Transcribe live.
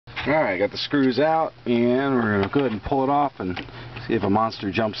Alright, got the screws out, and we're going to go ahead and pull it off and see if a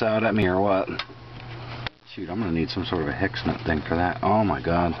monster jumps out at me or what. Shoot, I'm going to need some sort of a hex nut thing for that. Oh my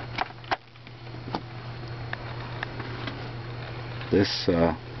god. This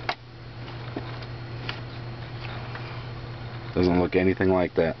doesn't look anything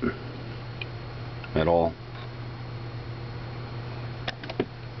like that at all.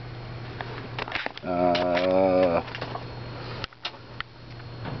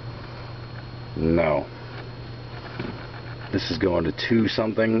 No. This is going to 2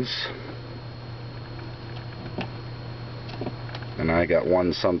 somethings. And I got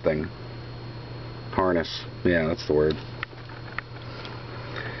 1 something. Harness. Yeah, that's the word.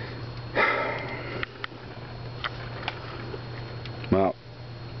 Well,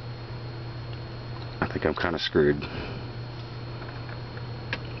 I think I'm kind of screwed.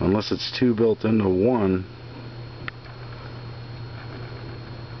 Unless it's 2 built into 1.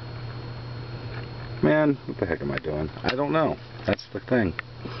 Man, what the heck am I doing? I don't know. That's the thing.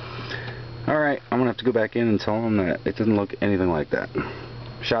 Alright, I'm going to have to go back in and tell them that it didn't look anything like that.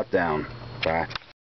 Shot down. Bye.